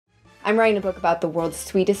I'm writing a book about the world's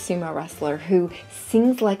sweetest sumo wrestler who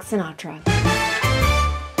sings like Sinatra.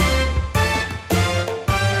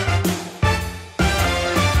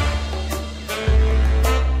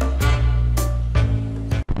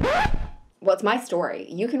 Well, it's my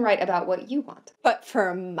story. You can write about what you want. But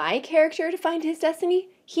for my character to find his destiny,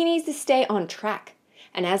 he needs to stay on track.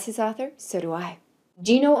 And as his author, so do I.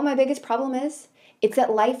 Do you know what my biggest problem is? It's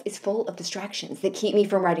that life is full of distractions that keep me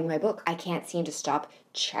from writing my book. I can't seem to stop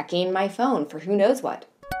checking my phone for who knows what.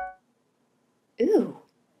 Ooh,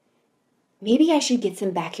 maybe I should get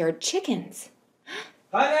some backyard chickens.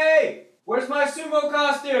 Honey, where's my sumo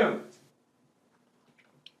costume?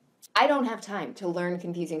 I don't have time to learn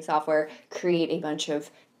confusing software, create a bunch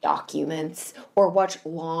of documents, or watch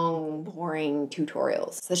long, boring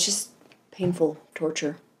tutorials. That's just painful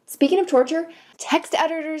torture. Speaking of torture, text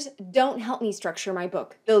editors don't help me structure my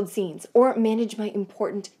book, build scenes, or manage my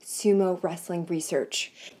important sumo wrestling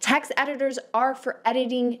research. Text editors are for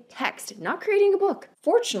editing text, not creating a book.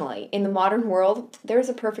 Fortunately, in the modern world, there is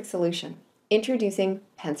a perfect solution. Introducing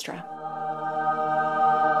Penstra.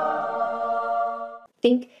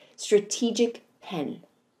 Think strategic pen.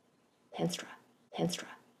 Penstra, Penstra,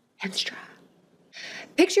 Penstra.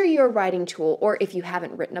 Picture your writing tool, or if you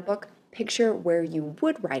haven't written a book, picture where you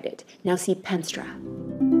would write it. Now see Penstra.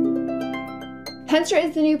 Penstra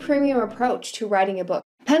is the new premium approach to writing a book.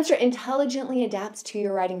 Penstra intelligently adapts to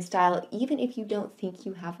your writing style even if you don't think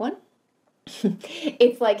you have one.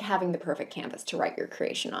 It's like having the perfect canvas to write your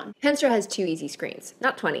creation on. Penstra has 2 easy screens,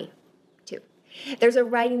 not 20, 2. There's a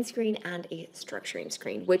writing screen and a structuring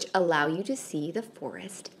screen, which allow you to see the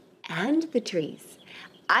forest and the trees.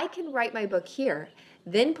 I can write my book here,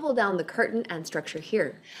 then pull down the curtain and structure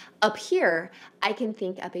here. Up here, I can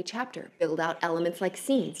think up a chapter, build out elements like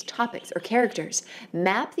scenes, topics, or characters,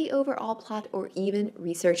 map the overall plot, or even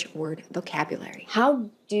research word vocabulary. How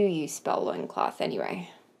do you spell loincloth anyway?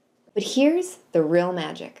 But here's the real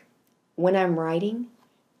magic. When I'm writing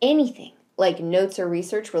anything, like notes or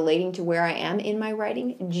research relating to where I am in my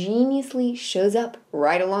writing, geniusly shows up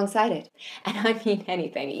right alongside it. And I mean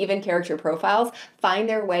anything, even character profiles find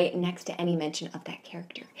their way next to any mention of that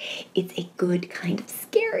character. It's a good kind of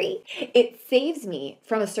scary. It saves me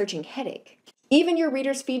from a searching headache. Even your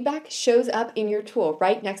reader's feedback shows up in your tool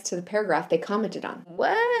right next to the paragraph they commented on.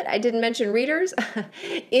 What? I didn't mention readers?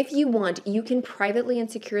 If you want, you can privately and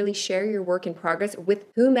securely share your work in progress with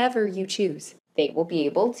whomever you choose. They will be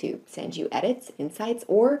able to send you edits, insights,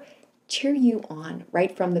 or cheer you on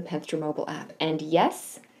right from the Penstra mobile app. And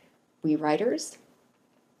yes, we writers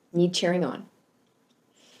need cheering on.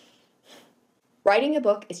 Writing a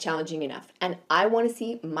book is challenging enough, and I want to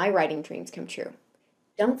see my writing dreams come true.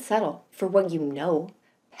 Don't settle for what you know.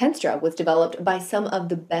 Penstra was developed by some of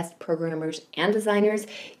the best programmers and designers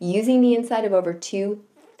using the insight of over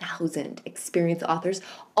 2,000 experienced authors,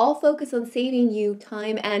 all focused on saving you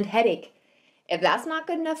time and headache. If that's not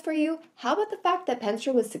good enough for you, how about the fact that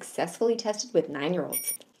Penstra was successfully tested with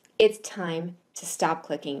 9-year-olds? It's time to stop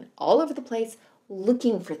clicking all over the place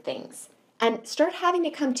looking for things and start having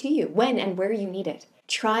it come to you when and where you need it.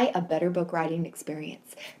 Try a better book writing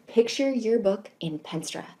experience. Picture your book in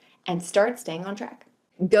Penstra and start staying on track.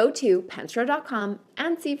 Go to penstra.com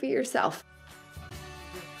and see for yourself.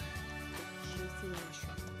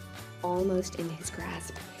 Almost in his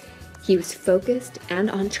grasp. He was focused and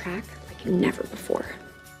on track like never before.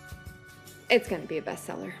 It's going to be a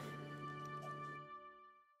bestseller.